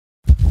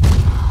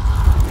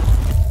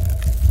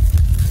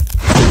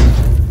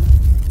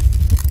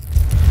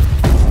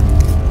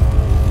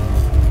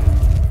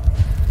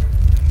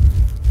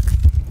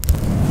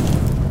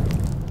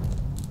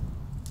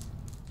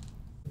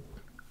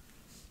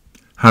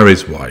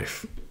Harry's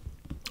wife,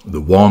 the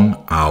 1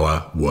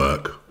 hour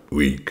work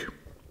week.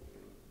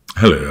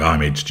 Hello,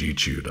 I'm HG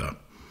Tudor.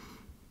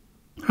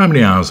 How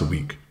many hours a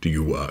week do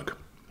you work?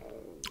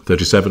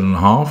 37 and a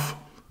half?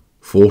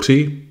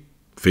 40?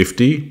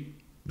 50?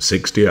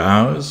 60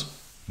 hours?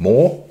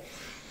 More?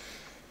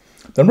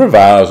 The number of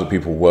hours that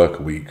people work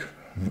a week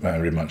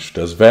very much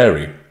does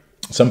vary.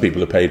 Some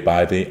people are paid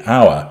by the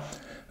hour,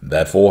 and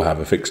therefore have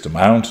a fixed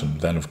amount, and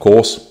then, of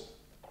course,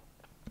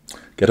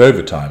 get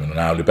overtime on an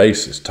hourly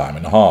basis, time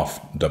and a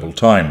half, double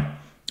time.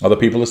 Other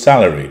people are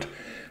salaried,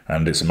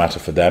 and it's a matter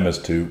for them as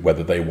to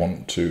whether they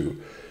want to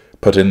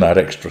put in that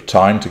extra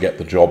time to get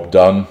the job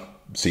done,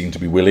 seem to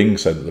be willing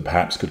so that they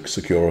perhaps could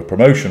secure a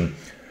promotion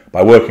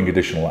by working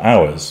additional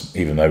hours,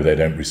 even though they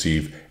don't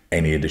receive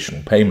any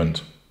additional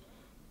payment.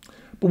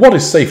 But what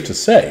is safe to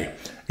say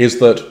is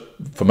that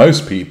for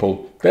most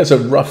people, there's a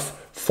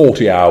rough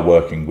 40-hour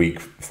working week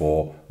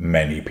for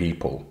many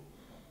people.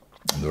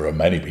 There are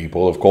many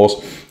people, of course,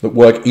 that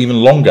work even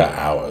longer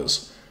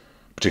hours,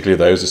 particularly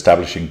those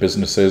establishing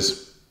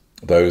businesses,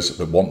 those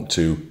that want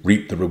to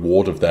reap the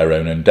reward of their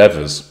own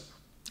endeavours.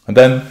 And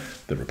then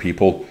there are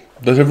people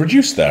that have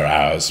reduced their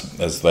hours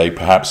as they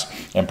perhaps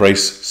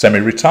embrace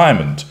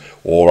semi-retirement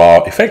or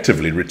are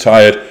effectively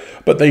retired,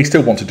 but they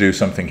still want to do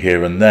something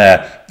here and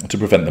there to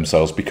prevent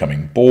themselves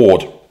becoming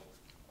bored.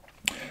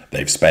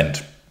 They've spent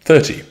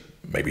 30,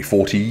 maybe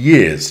 40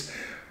 years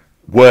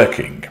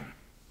working,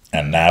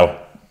 and now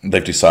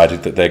they've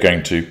decided that they're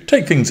going to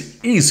take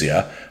things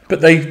easier,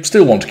 but they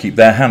still want to keep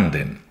their hand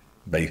in.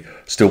 They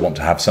still want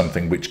to have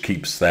something which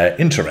keeps their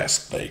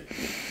interest. They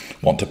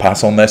want to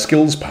pass on their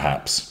skills,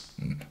 perhaps.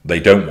 They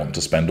don't want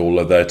to spend all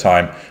of their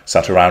time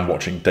sat around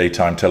watching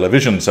daytime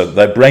television so that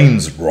their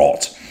brains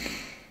rot.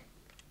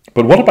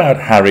 But what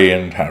about Harry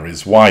and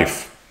Harry's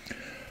wife?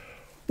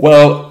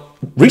 Well,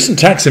 recent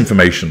tax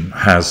information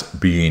has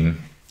been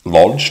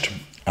lodged,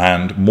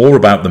 and more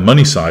about the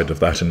money side of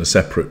that in a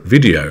separate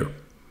video.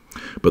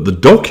 But the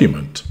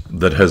document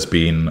that has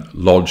been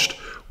lodged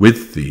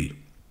with the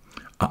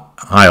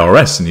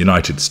IRS in the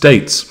United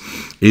States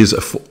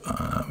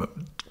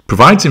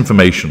provides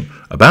information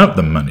about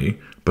the money,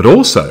 but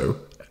also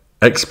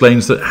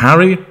explains that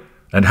Harry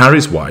and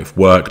Harry's wife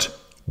worked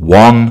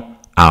 1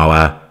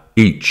 hour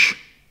each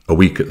a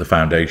week at the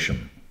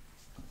foundation.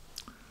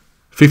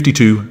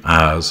 52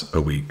 hours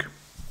a week.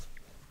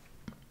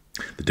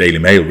 The Daily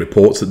Mail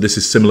reports that this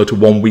is similar to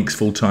 1 week's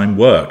full-time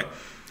work,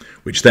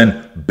 which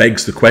then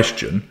begs the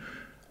question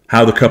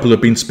how the couple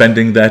have been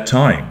spending their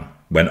time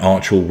when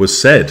Archewell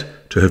was said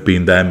to have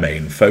been their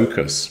main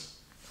focus.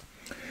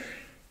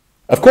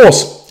 Of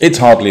course, it's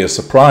hardly a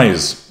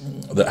surprise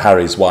that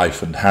Harry's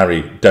wife and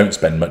Harry don't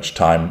spend much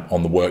time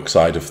on the work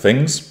side of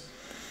things.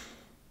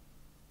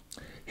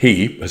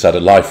 He has had a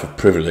life of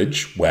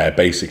privilege where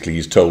basically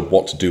he's told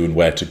what to do and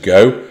where to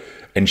go,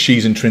 and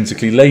she's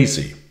intrinsically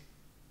lazy.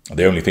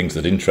 The only things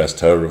that interest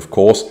her, of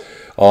course,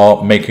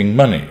 are making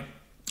money.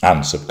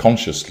 And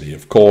subconsciously,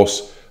 of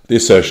course, the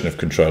assertion of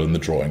control and the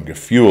drawing of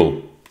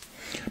fuel.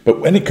 But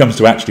when it comes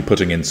to actually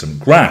putting in some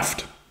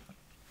graft,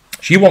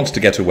 she wants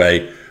to get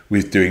away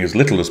with doing as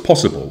little as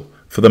possible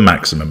for the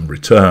maximum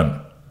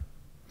return.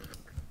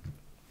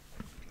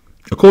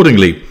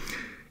 Accordingly,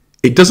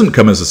 it doesn't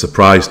come as a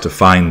surprise to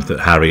find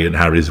that Harry and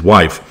Harry's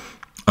wife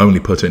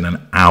only put in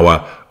an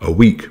hour a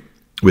week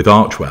with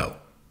Archewell.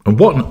 And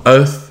what on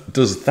earth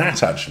does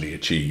that actually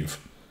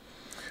achieve?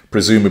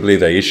 Presumably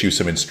they issue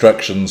some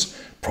instructions,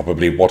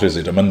 probably,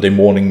 a Monday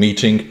morning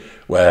meeting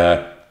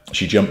where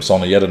she jumps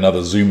on yet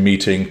another Zoom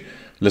meeting,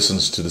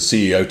 listens to the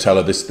CEO tell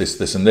her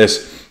this and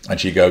this, and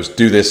she goes,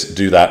 do this,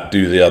 do that,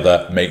 do the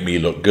other, make me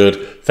look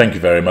good, thank you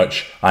very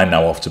much, I'm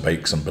now off to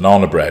bake some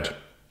banana bread.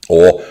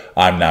 Or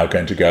I'm now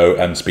going to go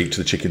and speak to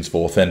the chickens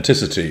for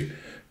authenticity.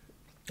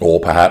 Or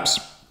perhaps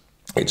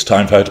it's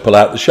time for her to pull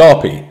out the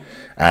Sharpie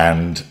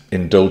and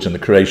indulge in the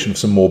creation of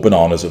some more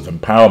bananas of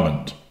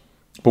empowerment.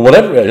 But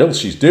whatever else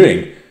she's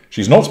doing,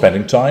 she's not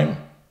spending time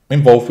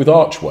involved with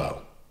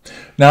Archewell.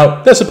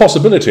 Now, there's a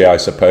possibility, I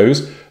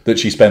suppose, that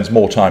she spends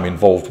more time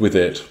involved with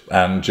it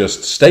and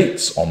just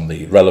states on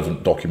the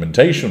relevant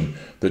documentation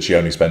that she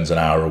only spends an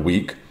hour a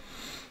week.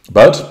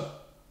 But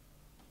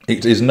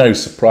it is no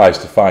surprise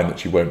to find that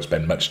she won't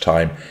spend much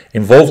time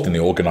involved in the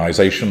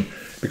organisation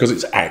because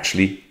it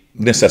actually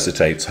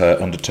necessitates her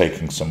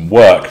undertaking some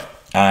work.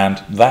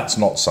 And that's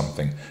not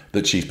something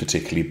that she's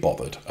particularly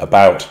bothered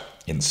about.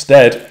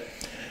 Instead,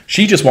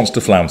 she just wants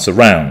to flounce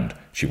around.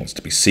 She wants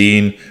to be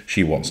seen.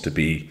 She wants to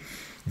be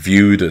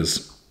viewed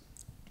as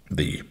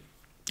the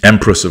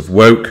Empress of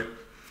Woke.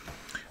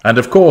 And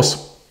of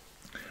course,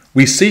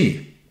 we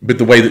see with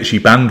the way that she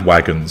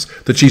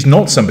bandwagons that she's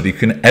not somebody who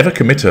can ever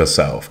commit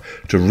herself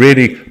to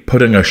really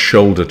putting her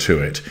shoulder to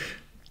it,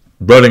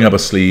 rolling up her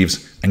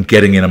sleeves and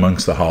getting in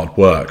amongst the hard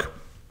work.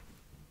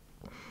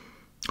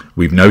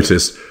 We've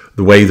noticed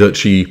the way that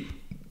she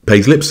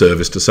pays lip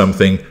service to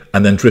something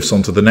and then drifts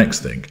onto the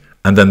next thing,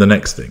 and then the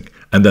next thing,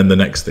 and then the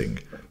next thing.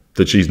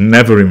 That she's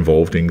never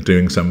involved in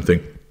doing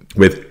something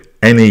with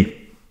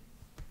any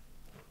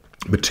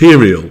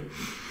material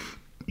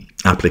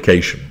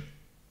application.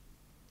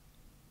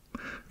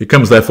 It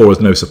comes therefore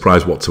as no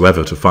surprise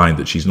whatsoever to find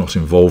that she's not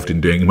involved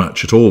in doing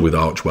much at all with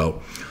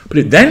Archewell. But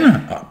it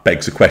then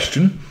begs a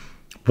question,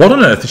 what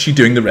on earth is she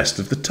doing the rest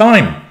of the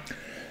time?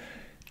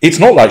 It's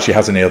not like she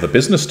has any other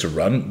business to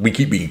run. We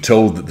keep being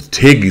told that the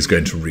TIG is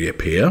going to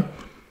reappear,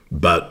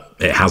 but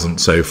it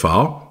hasn't so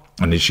far,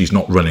 and she's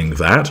not running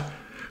that.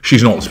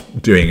 She's not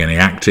doing any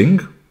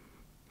acting.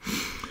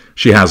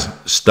 She has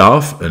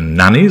staff and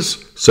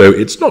nannies, so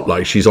it's not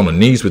like she's on her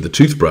knees with a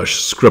toothbrush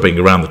scrubbing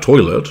around the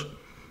toilet.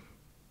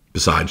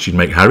 Besides, she'd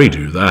make Harry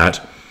do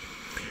that.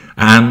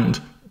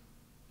 And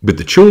with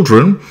the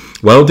children,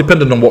 well,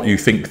 depending on what you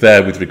think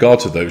there with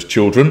regard to those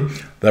children,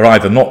 they're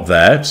either not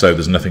there, so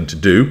there's nothing to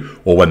do,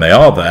 or when they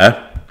are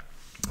there,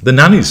 the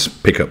nannies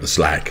pick up the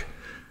slack.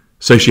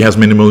 So she has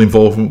minimal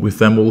involvement with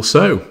them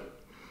also.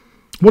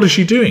 What is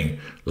she doing?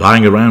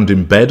 Lying around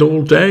in bed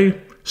all day?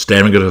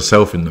 Staring at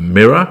herself in the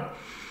mirror?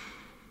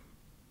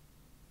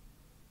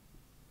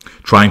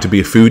 Trying to be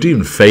a foodie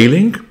and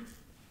failing?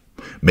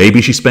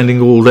 Maybe she's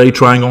spending all day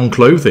trying on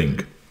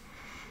clothing,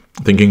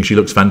 thinking she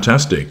looks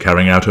fantastic,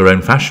 carrying out her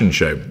own fashion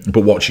show.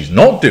 But what she's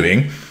not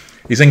doing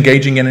is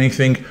engaging in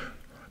anything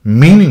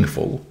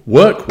meaningful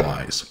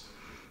work-wise.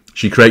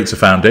 She creates a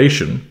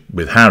foundation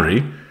with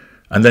Harry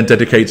and then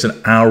dedicates an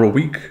hour a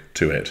week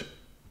to it.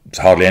 It's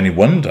hardly any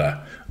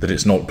wonder that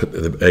it's not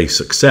a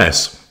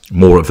success.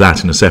 More of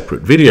that in a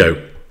separate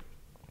video.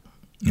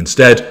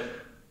 Instead,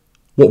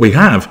 what we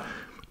have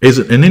is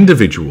an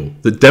individual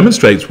that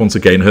demonstrates once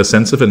again her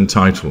sense of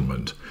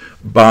entitlement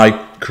by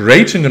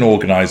creating an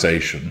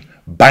organisation,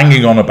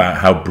 banging on about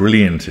how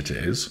brilliant it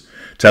is,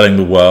 telling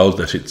the world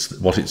that it's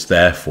what it's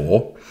there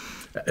for,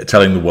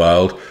 telling the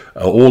world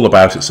all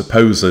about its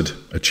supposed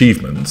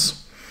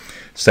achievements,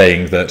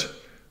 saying that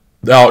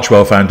the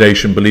Archewell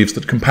Foundation believes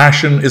that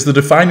compassion is the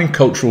defining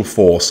cultural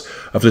force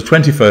of the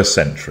 21st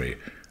century,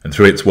 and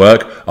through its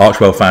work,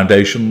 Archewell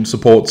Foundation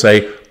supports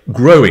a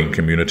growing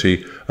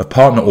community of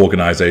partner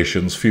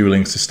organisations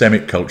fueling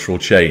systemic cultural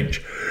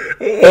change.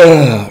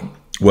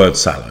 Word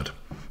salad.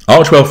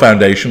 Archewell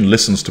Foundation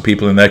listens to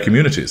people in their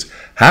communities.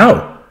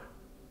 How?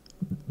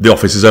 The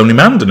office is only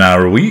manned an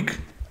hour a week.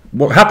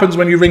 What happens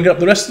when you ring up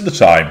the rest of the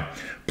time?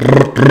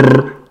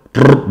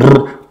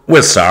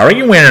 We're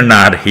sorry we're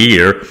not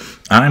here.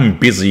 I'm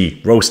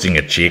busy roasting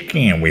a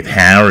chicken with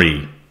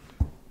Harry.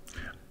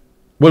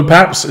 Well,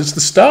 perhaps it's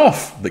the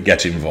staff that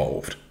get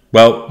involved.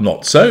 Well,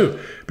 not so,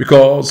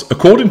 because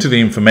according to the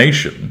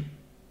information,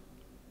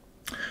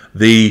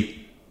 the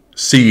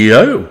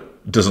CEO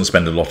doesn't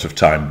spend a lot of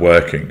time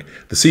working.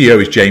 The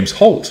CEO is James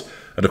Holt,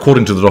 and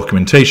according to the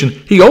documentation,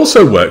 he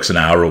also works an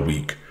hour a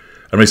week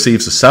and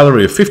receives a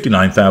salary of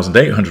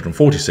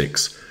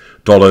 $59,846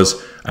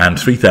 and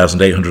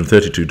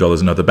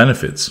 $3,832 in other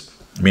benefits,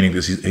 meaning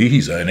that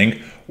he's earning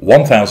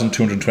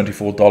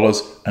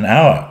 $1,224 an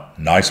hour.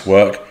 Nice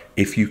work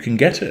if you can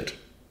get it.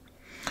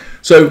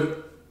 So,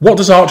 what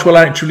does Archewell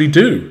actually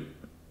do?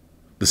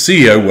 The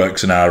CEO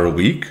works an hour a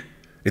week.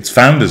 Its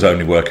founders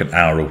only work an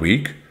hour a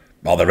week.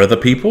 Are there other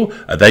people?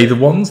 Are they the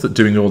ones that are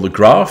doing all the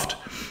graft?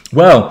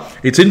 Well,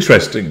 it's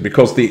interesting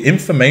because the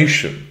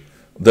information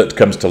that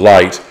comes to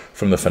light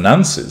from the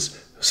finances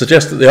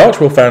suggests that the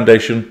Archewell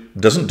Foundation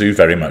doesn't do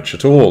very much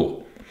at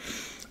all.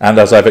 And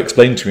as I've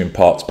explained to you in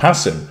parts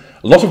passing,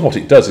 a lot of what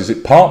it does is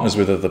it partners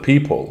with other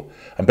people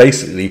and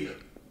basically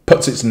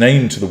puts its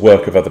name to the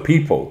work of other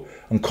people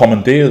and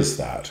commandeers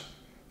that.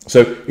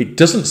 So it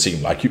doesn't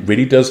seem like it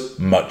really does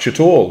much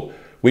at all,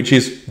 which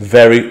is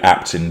very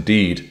apt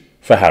indeed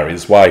for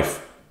Harry's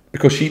wife,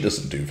 because she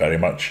doesn't do very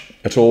much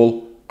at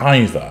all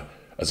either,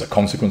 as a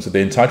consequence of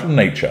the entitled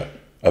nature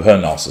of her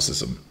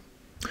narcissism.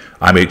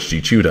 I'm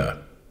HG Tudor.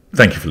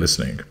 Thank you for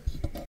listening.